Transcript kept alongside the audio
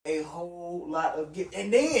lot of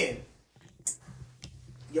and then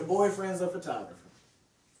your boyfriend's a photographer.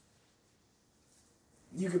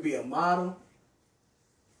 You could be a model.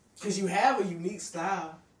 Because you have a unique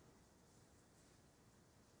style.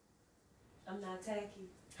 I'm not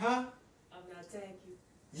tacky. Huh? I'm not tacky.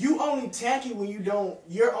 You're only tacky when you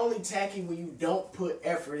don't put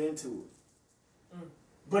effort into it.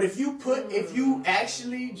 But if you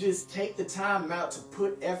actually just take the time out to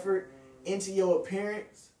put effort into your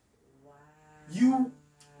appearance, wow,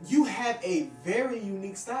 you have a very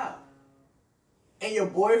unique style. And your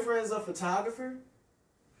boyfriend's a photographer,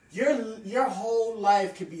 your whole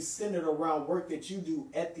life could be centered around work that you do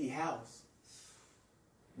at the house.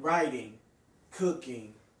 Writing,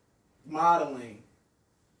 cooking, modeling,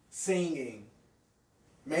 singing,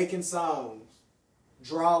 making songs,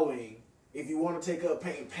 drawing. If you want to take up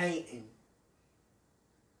painting.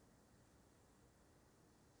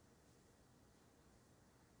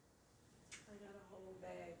 I got a whole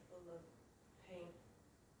bag full of paint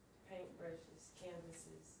brushes,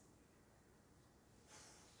 canvases.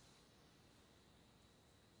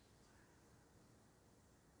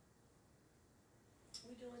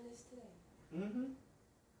 We doing this today? Mm-hmm.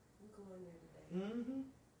 We going there today? Mm-hmm.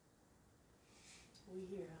 We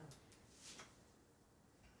here, huh?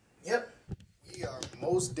 Yep. We are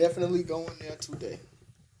most definitely going there today.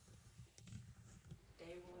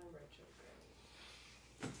 Day 1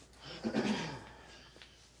 retrograde.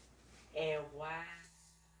 And wow.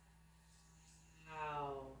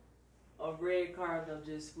 A red cardinal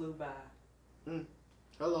just flew by.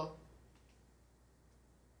 Hello.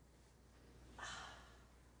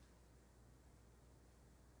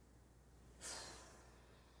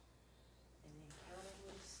 An encounter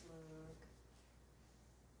with a slug.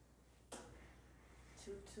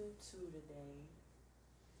 222 today.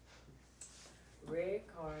 Red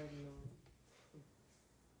cardinal.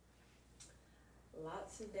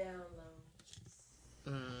 Lots of downloads.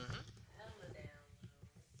 Hella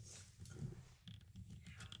downloads.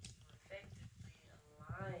 How to effectively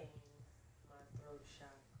align my throat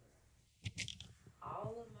chakra.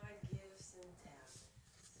 All of my gifts and talents.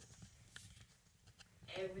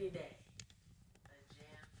 Every day. A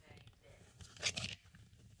jam-packed day.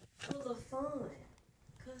 Full of fun.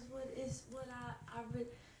 Cause what I read.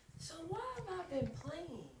 So why have I been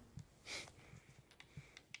playing?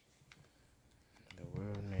 The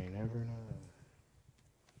world may never know.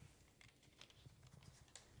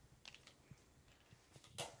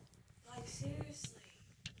 Like seriously,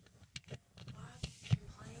 why have I been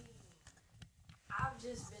playing? I've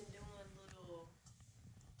just been doing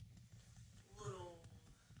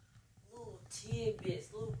little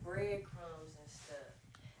tidbits, little breadcrumbs and stuff.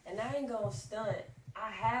 And I ain't gonna stunt. I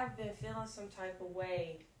have been feeling some type of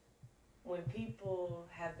way when people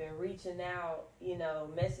have been reaching out, you know,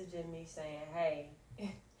 messaging me saying, hey,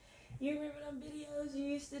 you remember them videos you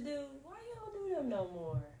used to do? Why you don't do them no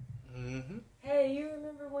more? Mm-hmm. Hey, you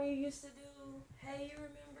remember when you used to do? Hey, you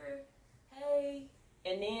remember? Hey.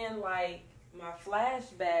 And then, like, my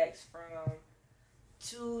flashbacks from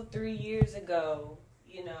 2-3 years ago,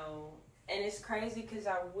 you know, and it's crazy because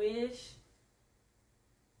I wish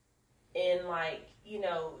in, like, you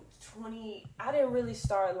know, I didn't really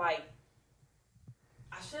start, like,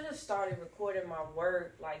 I should have started recording my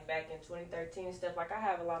work, like, back in 2013 and stuff. Like, I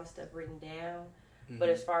have a lot of stuff written down. Mm-hmm. But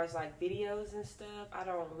as far as, like, videos and stuff, I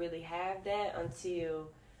don't really have that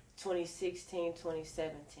until 2016,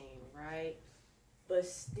 2017, right? But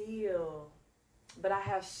still, but I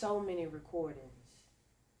have so many recordings.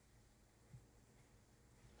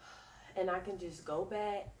 And I can just go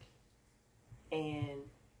back and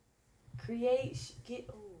get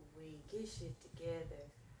shit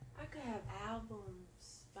together. I could have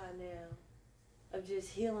albums by now of just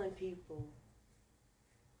healing people.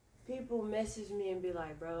 People message me and be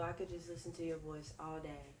like, bro, I could just listen to your voice all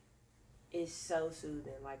day. It's so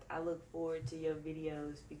soothing. Like, I look forward to your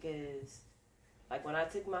videos because, like, when I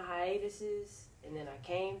took my hiatuses and then I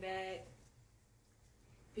came back,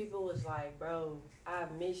 people was like, bro, I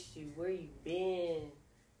missed you. Where you been?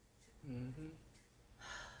 Mm-hmm.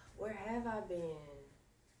 Where have I been?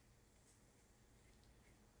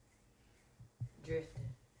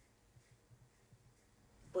 Drifting.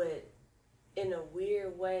 But in a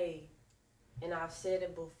weird way, and I've said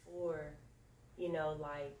it before, you know,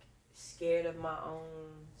 like, scared of my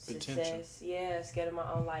own success. Yeah, scared of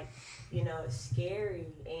my own, like, you know, it's scary.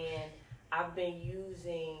 And I've been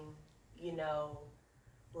using, you know,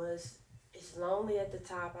 it's lonely at the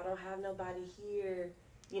top. I don't have nobody here,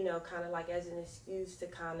 you know, kind of like as an excuse to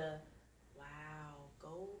kind of, wow,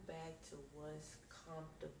 go back to what's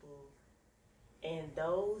comfortable And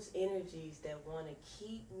those energies that want to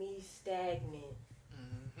keep me stagnant,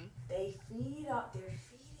 they're feeding off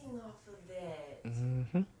of that.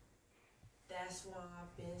 Mm-hmm. That's why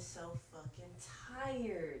I've been so fucking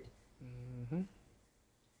tired. Mm-hmm.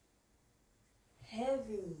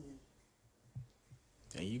 Heavy.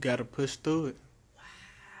 And you gotta push through it. Wow.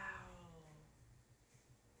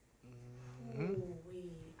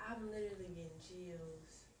 Ooh-wee. I'm literally getting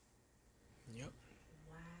chills. Yep.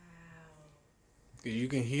 Wow. Because you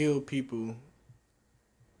can heal people.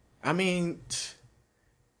 I mean,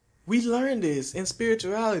 we learned this in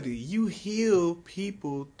spirituality. You heal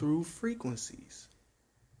people through frequencies.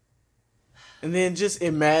 And then just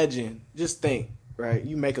imagine, just think, right?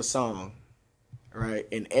 You make a song, right?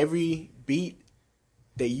 And every beat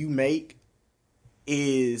that you make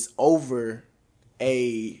is over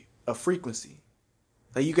a frequency.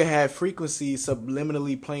 Like you can have frequencies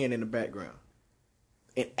subliminally playing in the background.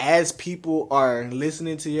 And as people are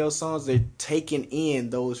listening to your songs, they're taking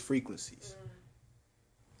in those frequencies.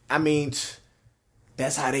 I mean,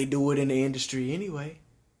 that's how they do it in the industry anyway.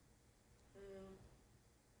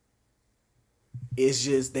 It's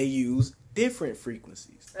just they use different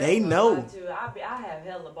frequencies. They know. I have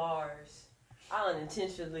hella bars. I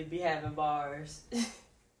unintentionally be having bars.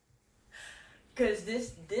 Cause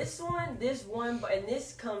this one, and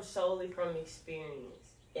this comes solely from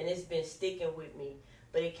experience, and it's been sticking with me.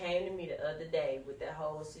 But it came to me the other day with that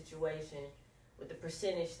whole situation with the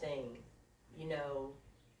percentage thing, you know.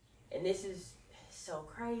 And this is so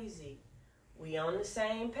crazy. We on the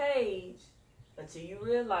same page until you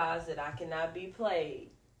realize that I cannot be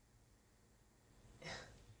played.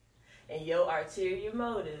 And your ulterior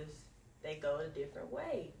motives, they go a different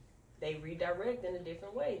way. They redirect in a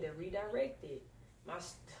different way. They're redirected.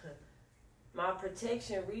 My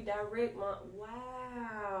protection redirect my...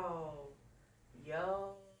 Wow.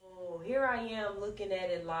 Yo. Here I am looking at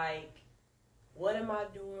it like, what am I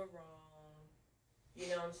doing wrong? You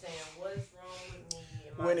know what I'm saying? What is wrong with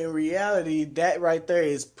me? When in reality, that right there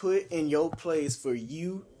is put in your place for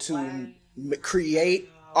you to create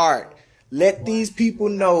art. Let these people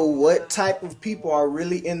know what type of people are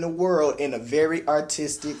really in the world in a very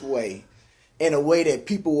artistic way. In a way that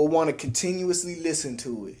people will want to continuously listen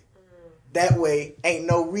to it. That way, ain't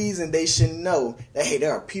no reason they shouldn't know that, hey,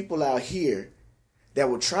 there are people out here that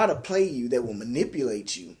will try to play you, that will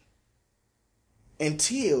manipulate you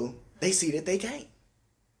until they see that they can't.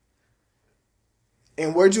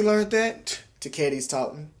 And where'd you learn that? To Katie's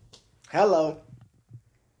taught me. Hello.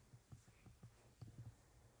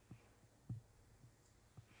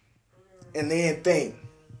 And then think.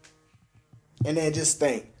 And then just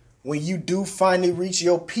think. When you do finally reach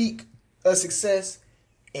your peak of success,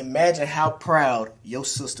 imagine how proud your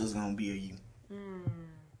sister's gonna be of you.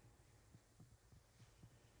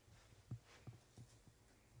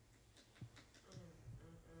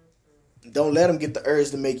 Don't let them get the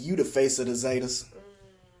urge to make you the face of the Zetas.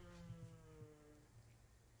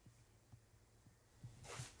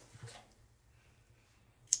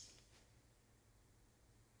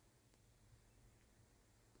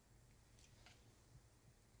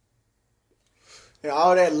 And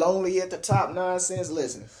all that lonely at the top nonsense,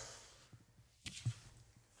 listen.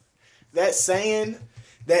 That saying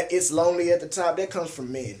that it's lonely at the top, that comes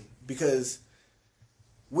from men. Because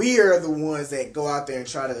we are the ones that go out there and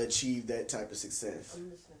try to achieve that type of success.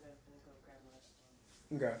 I'm listening to that. Go grab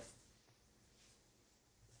my stuff. Okay.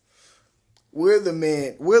 We're the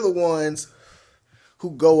men. We're the ones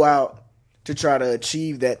who go out to try to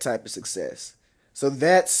achieve that type of success. So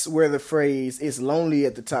that's where the phrase "it's lonely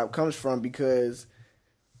at the top" comes from, because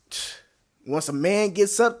once a man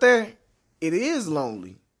gets up there, it is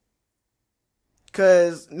lonely.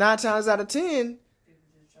 Because 9 times out of 10,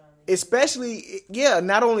 especially,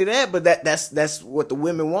 not only that, but that's what the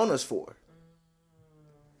women want us for.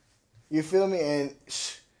 You feel me? And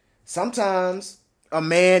sometimes a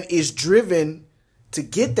man is driven to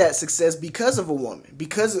get that success because of a woman,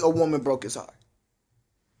 because a woman broke his heart.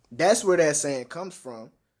 That's where that saying comes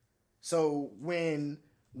from. So when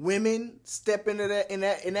women step into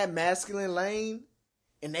that masculine lane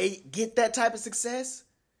and they get that type of success,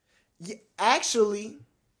 actually,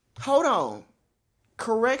 hold on.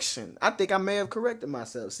 Correction. I think I may have corrected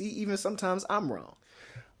myself. See, even sometimes I'm wrong.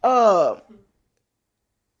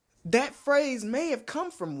 That phrase may have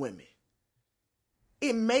come from women.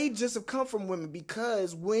 It may just have come from women,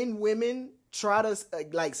 because when women try to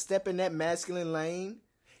step in that masculine lane,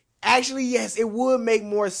 actually, yes, it would make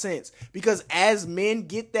more sense, because as men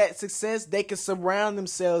get that success, they can surround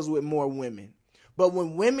themselves with more women. But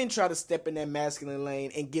when women try to step in that masculine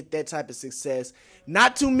lane and get that type of success,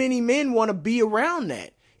 not too many men want to be around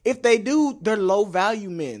that. If they do, they're low value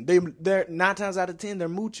men. They're 9 times out of 10 they're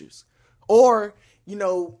moochers. Or, you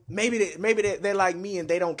know, maybe they're like me and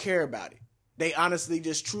they don't care about it. They honestly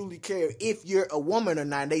just truly care if you're a woman or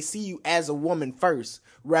not. They see you as a woman first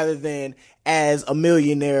rather than as a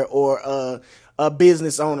millionaire or a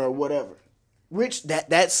business owner or whatever. Which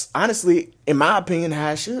that's honestly, in my opinion,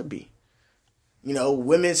 how it should be. You know,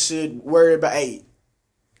 women should worry about, hey,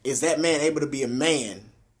 is that man able to be a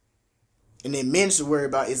man? And then men should worry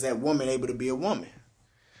about, is that woman able to be a woman?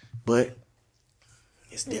 But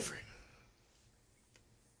it's different.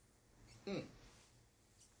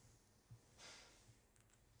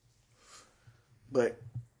 But,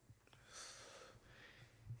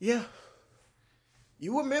 yeah,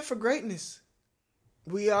 you were meant for greatness.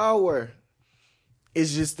 We all were.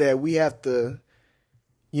 It's just that we have to,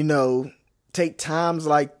 you know, take times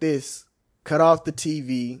like this, cut off the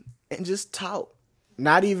TV, and just talk.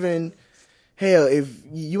 Not even, hell, if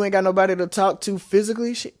you ain't got nobody to talk to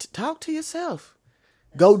physically, talk to yourself.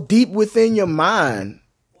 Go deep within your mind.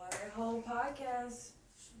 Why that whole podcast,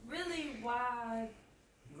 really why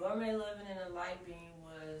Gourmet Loving and Enlightened Being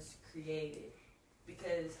was created.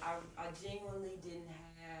 Because I genuinely didn't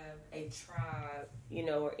have a tribe, you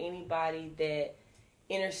know, or anybody that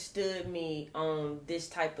understood me on this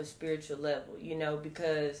type of spiritual level, you know,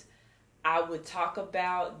 because I would talk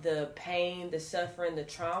about the pain, the suffering, the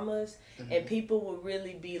traumas, and people would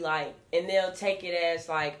really be like, and they'll take it as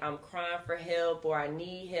like, I'm crying for help or I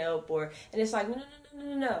need help, and it's like,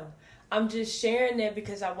 no. I'm just sharing that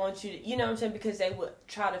because I want you to, you know what I'm saying? Because they would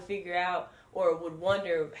try to figure out or would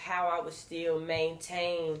wonder how I would still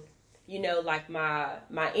maintain, you know, like my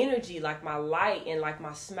energy, like my light and like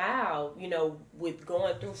my smile, you know, with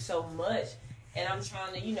going through so much. And I'm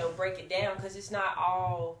trying to, you know, break it down because it's not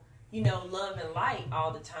all, you know, love and light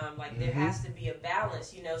all the time. Like there has to be a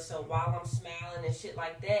balance, you know, so while I'm smiling and shit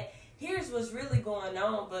like that, here's what's really going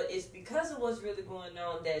on. But it's because of what's really going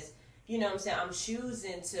on that's, you know what I'm saying, I'm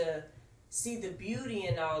choosing to see the beauty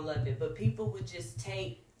in all of it. But people would just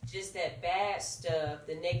take just that bad stuff,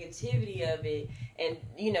 the negativity of it, and,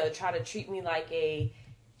 you know, try to treat me like a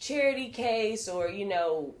charity case or, you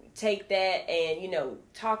know, take that and, you know,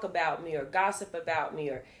 talk about me or gossip about me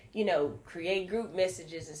or, you know, create group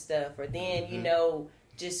messages and stuff, or then, you know,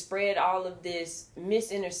 just spread all of this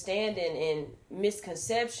misunderstanding and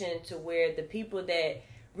misconception to where the people that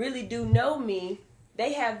really do know me,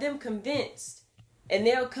 they have them convinced. And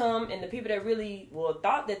they'll come, and the people that really, well,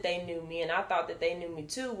 thought that they knew me, and I thought that they knew me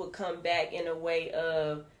too, would come back in a way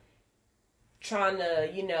of trying to,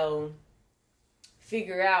 you know,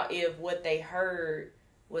 figure out if what they heard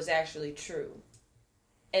was actually true.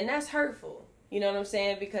 And that's hurtful. You know what I'm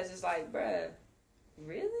saying? Because it's like, bruh,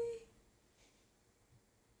 really?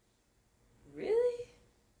 Really?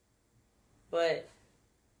 But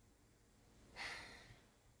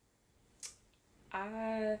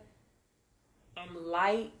I'm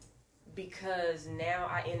light because now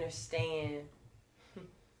I understand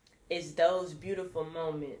it's those beautiful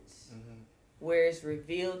moments where it's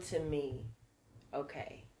revealed to me,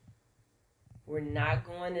 okay, we're not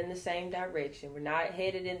going in the same direction. We're not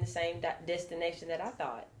headed in the same destination that I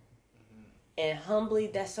thought. And humbly,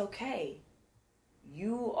 that's okay.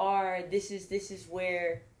 You are, this is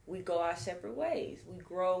where we go our separate ways. We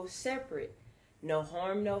grow separate. No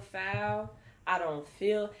harm, no foul. I don't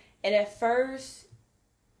feel. And at first,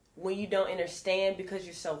 when you don't understand because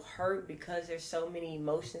you're so hurt, because there's so many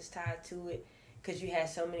emotions tied to it, because you had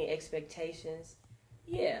so many expectations,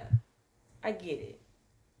 yeah, I get it.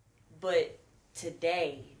 But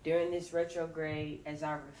today, during this retrograde, as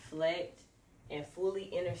I reflect and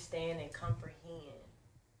fully understand and comprehend,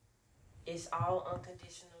 it's all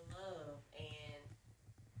unconditional love. And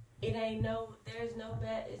it ain't there's no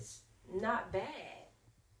bad, it's not bad.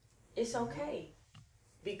 It's okay.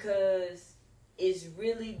 Because it's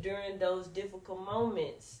really during those difficult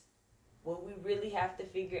moments what we really have to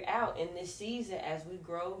figure out in this season as we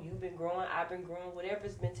grow. You've been growing, I've been growing,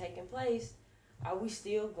 whatever's been taking place. Are we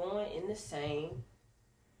still going in the same,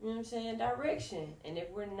 you know what I'm saying, direction? And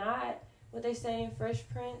if we're not, what they say in Fresh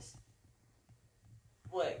Prince,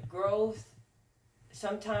 what growth,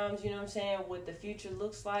 sometimes, you know what I'm saying, what the future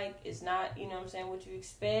looks like is not, you know what I'm saying, what you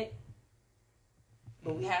expect.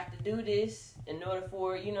 But we have to do this in order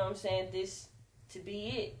for, you know what I'm saying, this to be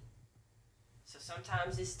it. So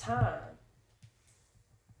sometimes it's time.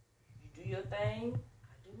 You do your thing,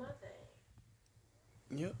 I do my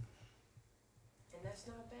thing. Yep. And that's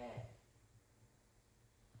not bad.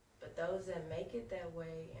 But those that make it that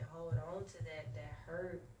way and hold on to that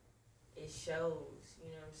hurt, it shows, you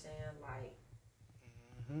know what I'm saying, like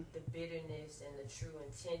the bitterness and the true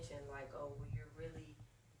intention, like, oh, well, you're really,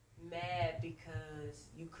 mad because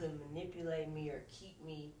you couldn't manipulate me or keep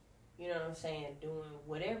me, you know what I'm saying, doing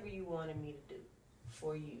whatever you wanted me to do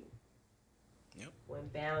for you. Yep. When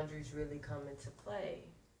boundaries really come into play.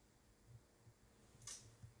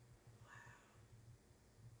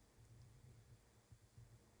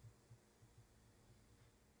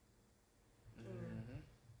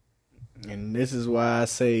 And this is why I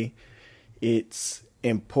say it's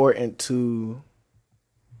important to,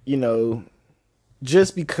 you know,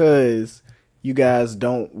 just because you guys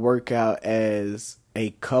don't work out as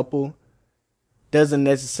a couple doesn't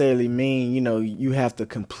necessarily mean, you know, you have to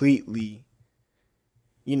completely,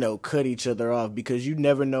 you know, cut each other off, because you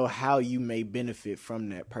never know how you may benefit from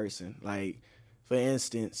that person. Like, for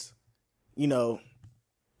instance, you know,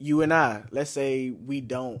 you and I, let's say we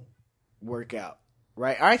don't work out,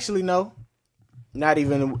 right? Actually, no. Not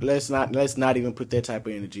even, let's not even put that type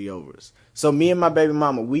of energy over us. So me and my baby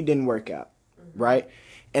mama, we didn't work out, right?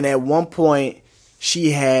 And at one point,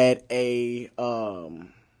 she had a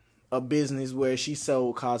business where she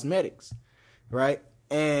sold cosmetics, right?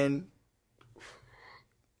 And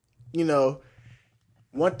you know,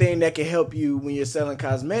 one thing that can help you when you're selling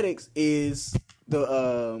cosmetics is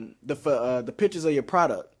the pictures of your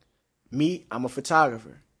product. Me, I'm a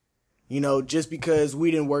photographer. You know, just because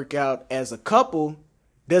we didn't work out as a couple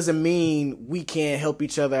doesn't mean we can't help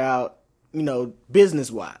each other out, you know,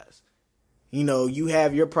 business-wise. You know, you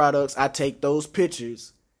have your products, I take those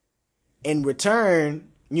pictures. In return,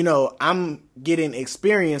 you know, I'm getting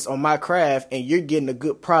experience on my craft and you're getting a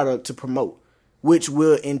good product to promote, which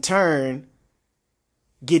will in turn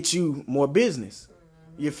get you more business.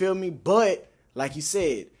 You feel me? But like you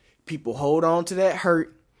said, people hold on to that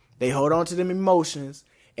hurt. They hold on to them emotions.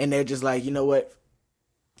 And they're just like, you know what?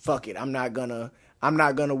 Fuck it. I'm not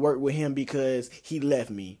gonna work with him because he left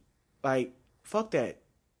me. Like, fuck that.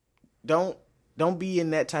 Don't be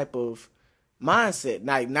in that type of mindset.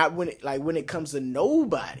 Like, not when it comes to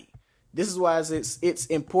nobody. This is why it's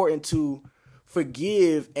important to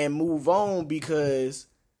forgive and move on, because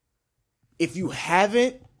if you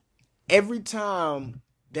haven't, every time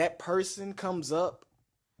that person comes up,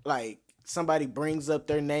 like somebody brings up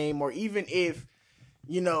their name, or even if,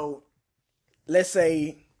 you know, let's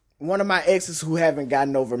say one of my exes who haven't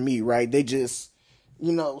gotten over me, right? They just,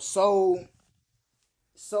 you know, so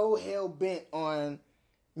hell bent on,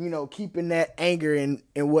 you know, keeping that anger and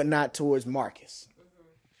whatnot towards Marcus.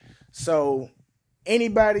 So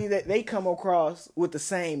anybody that they come across with the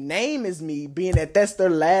same name as me, being that that's their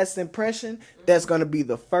last impression, that's going to be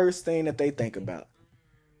the first thing that they think about.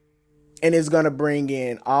 And it's going to bring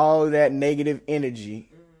in all that negative energy,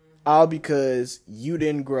 all because you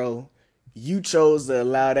didn't grow. You chose to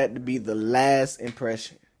allow that to be the last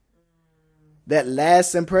impression. That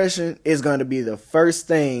last impression is going to be the first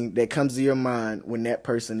thing that comes to your mind when that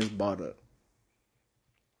person is brought up.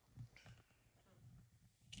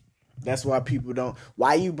 That's why people don't.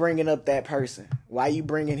 Why you bringing up that person? Why you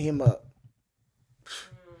bringing him up?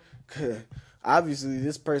 Obviously,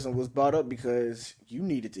 this person was brought up because you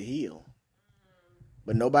needed to heal.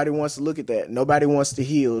 But nobody wants to look at that. Nobody wants to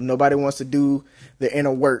heal. Nobody wants to do the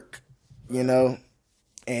inner work, you know.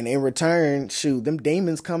 And in return, shoot, them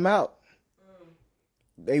demons come out.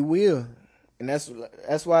 They will. And that's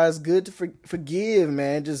why it's good to forgive,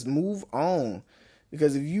 man. Just move on.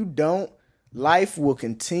 Because if you don't, life will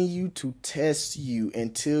continue to test you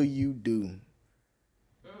until you do.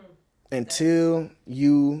 Until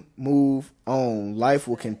you move on. Life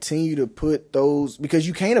will continue to put those, because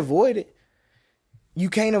you can't avoid it. You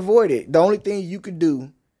can't avoid it. The only thing you could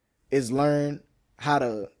do is learn how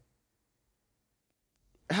to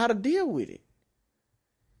deal with it.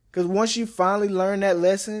 Because once you finally learn that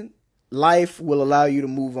lesson, life will allow you to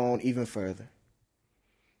move on even further.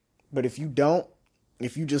 But if you don't,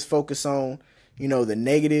 if you just focus on, you know, the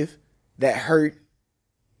negative, that hurt,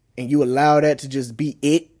 and you allow that to just be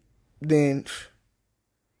it, then,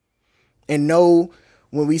 and no,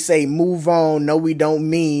 when we say move on, no, we don't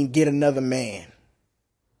mean get another man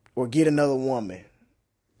or get another woman.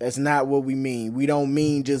 That's not what we mean. We don't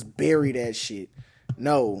mean just bury that shit.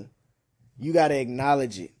 No, you got to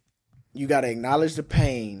acknowledge it. You got to acknowledge the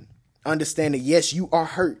pain. Understand that, yes, you are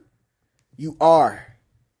hurt. You are.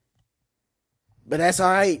 But that's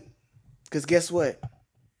all right. Because guess what?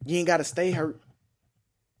 You ain't got to stay hurt.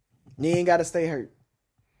 You ain't got to stay hurt.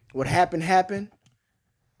 What happened, happened.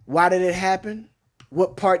 Why did it happen?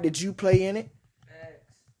 What part did you play in it?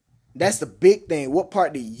 That's the big thing. What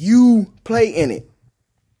part did you play in it?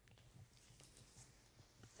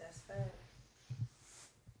 That's fact.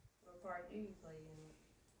 What part do you play in it?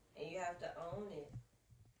 And you have to own it.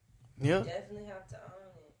 Yeah. You definitely have to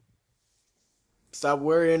own it. Stop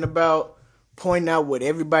worrying about pointing out what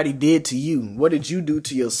everybody did to you. What did you do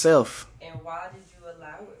to yourself? And why did you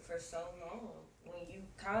allow it for so long? When you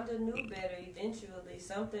kind of knew better, eventually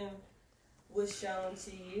something was shown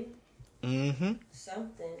to you. Mm-hmm.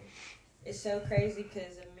 Something. It's so crazy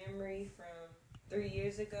because a memory from 3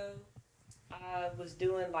 years ago, I was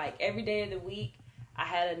doing like every day of the week, I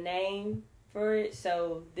had a name for it.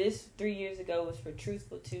 So this 3 years ago was for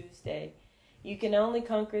Truthful Tuesday. You can only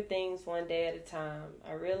conquer things one day at a time.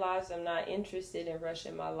 I realize I'm not interested in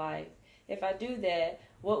rushing my life. If I do that,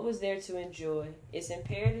 what was there to enjoy? It's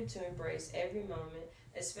imperative to embrace every moment,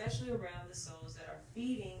 especially around the souls that are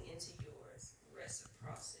feeding into yours.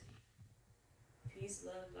 Reciprocity. Peace,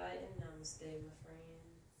 love, light, and namaste, my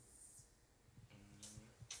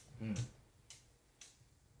friends.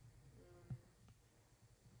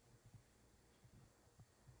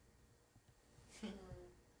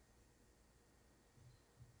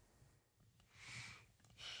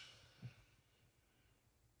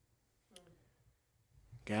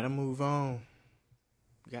 Gotta move on.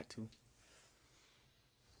 Got to.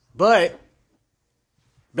 But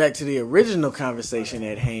back to the original conversation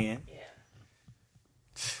at hand. Yeah.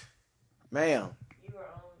 Ma'am. You were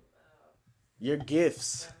on your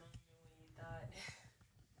gifts.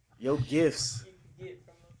 Your gifts. You could get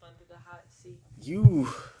from up under the hot seat. You,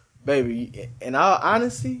 baby, in all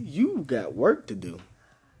honesty, you got work to do.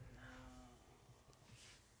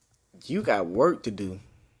 You got work to do.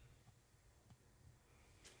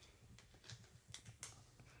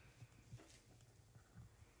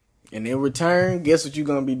 And in return, guess what you're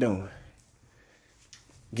going to be doing?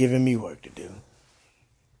 Giving me work to do.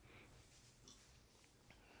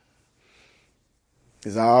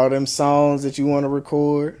 Because all them songs that you want to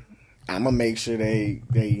record, I'm going to make sure they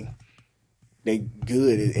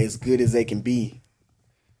good, as good as they can be.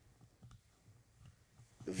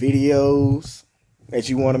 The videos that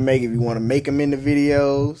you want to make, if you want to make them into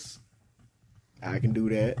videos, I can do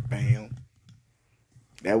that. Bam.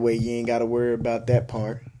 That way you ain't got to worry about that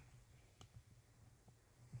part.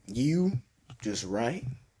 You just write,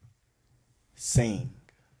 sing.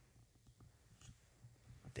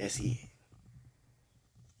 That's it.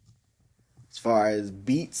 As far as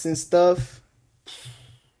beats and stuff, I'm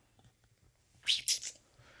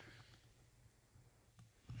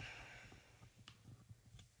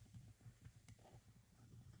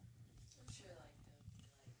sure like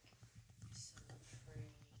some free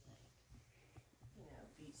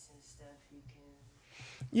beats and stuff you can.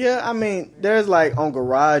 yeah, I mean, there's like on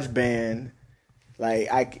GarageBand,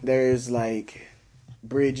 there's like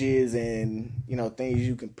bridges and things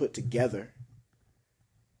you can put together.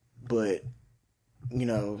 But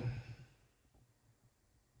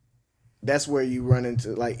that's where you run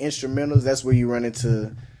into like instrumentals. That's where you run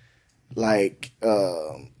into like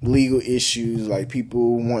legal issues, like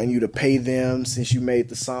people wanting you to pay them since you made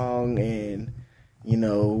the song and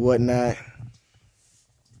whatnot.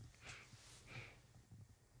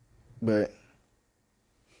 But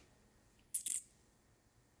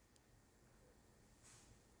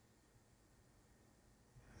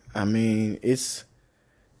I mean, it's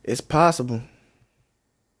possible.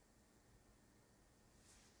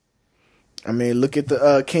 I mean, look at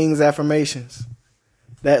the King's Affirmations.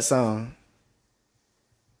 That song.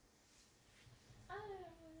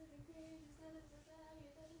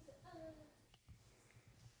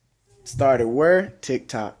 Started where?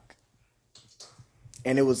 TikTok.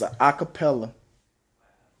 And it was an acapella.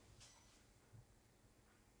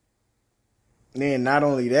 Then not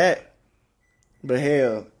only that, but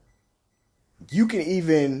hell, you can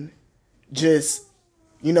even just,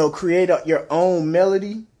 create your own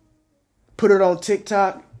melody, put it on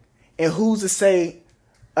TikTok, and who's to say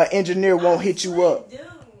an engineer won't hit you up? Dude,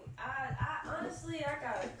 I honestly, I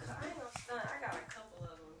got a couple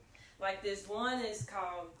of them. Like this one is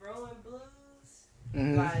called Growing Blues.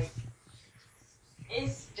 Mm-hmm. Like, it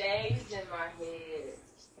stays in my head.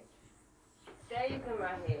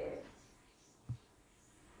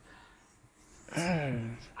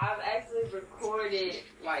 I've actually recorded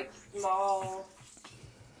like small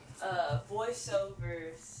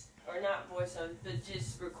voiceovers, or not voiceovers, but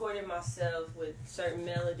just recorded myself with certain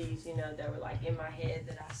melodies, that were like in my head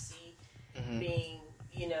that I see being,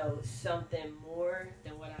 something more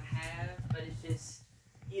than what I have. But it's just,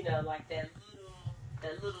 like that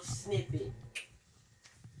little snippet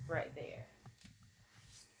right there.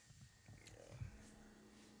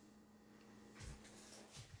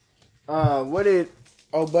 What did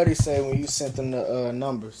old buddy say when you sent them the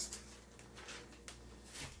numbers?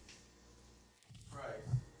 Right.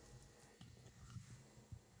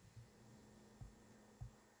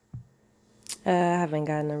 I haven't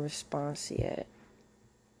gotten a response yet.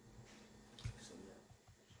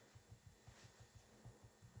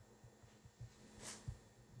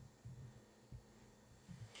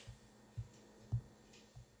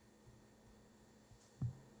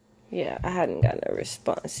 Yeah, I hadn't gotten a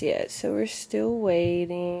response yet, so we're still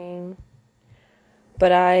waiting.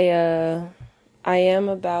 But I am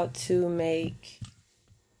about to make,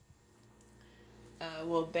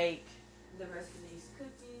 bake the rest of these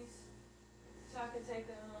cookies so I can take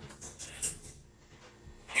them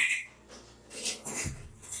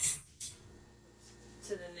to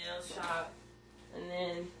the nail shop, and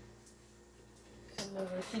then come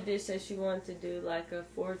over. She did say she wanted to do like a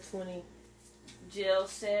 420 gel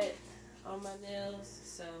set on my nails,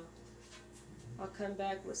 so I'll come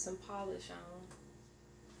back with some polish on.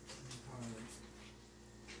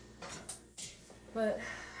 But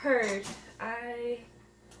Heard, I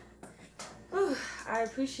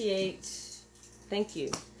appreciate. Thank you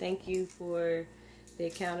for the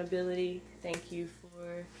accountability. Thank you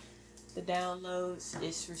for the downloads.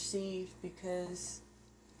 It's received because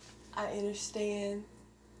I understand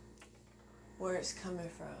where it's coming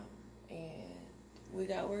from, and we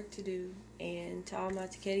got work to do. And to all my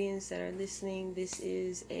Takedians that are listening, this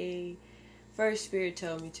is a first Spirit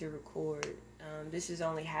told me to record. This is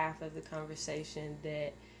only half of the conversation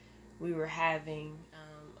that we were having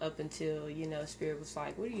up until, Spirit was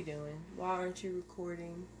like, what are you doing? Why aren't you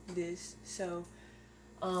recording this? So,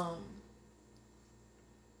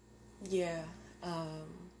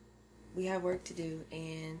 we have work to do,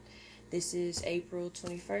 and this is April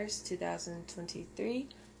 21st, 2023,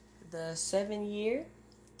 the 7th year,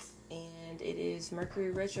 and it is Mercury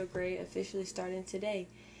retrograde officially starting today.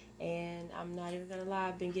 And I'm not even gonna lie,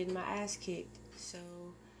 I've been getting my ass kicked. So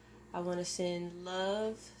I want to send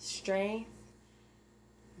love, strength,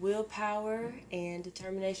 willpower, and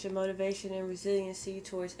determination, motivation, and resiliency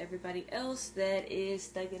towards everybody else that is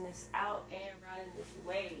thugging us out and riding this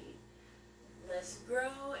wave. Let's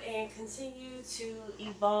grow and continue to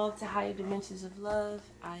evolve to higher dimensions of love.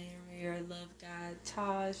 I am your love guide,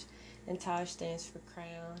 Taj, and Taj stands for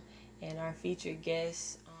crown. And our featured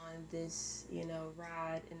guest on this,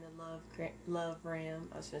 ride in the love ram.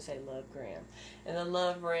 I was going to say love gram. And the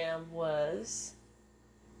love ram was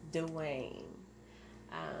Dwayne.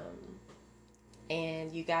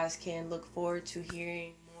 And you guys can look forward to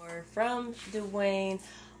hearing more from Dwayne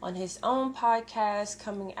on his own podcast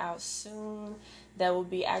coming out soon. That will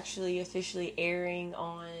be actually officially airing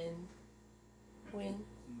on when?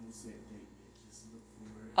 No set date yet. Just look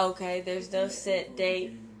for it. Okay, there's no set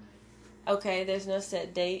date. Okay, there's no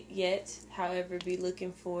set date yet. However, be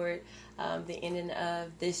looking for it the ending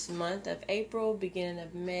of this month of April, beginning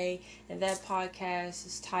of May. And that podcast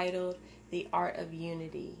is titled The Art of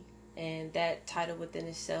Unity. And that title within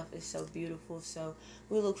itself is so beautiful. So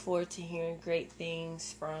we look forward to hearing great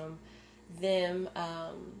things from them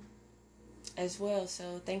as well.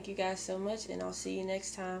 So thank you guys so much. And I'll see you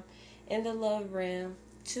next time in the Love Ram.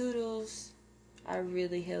 Toodles. I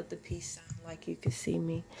really held the peace sign like you could see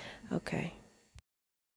me. Okay.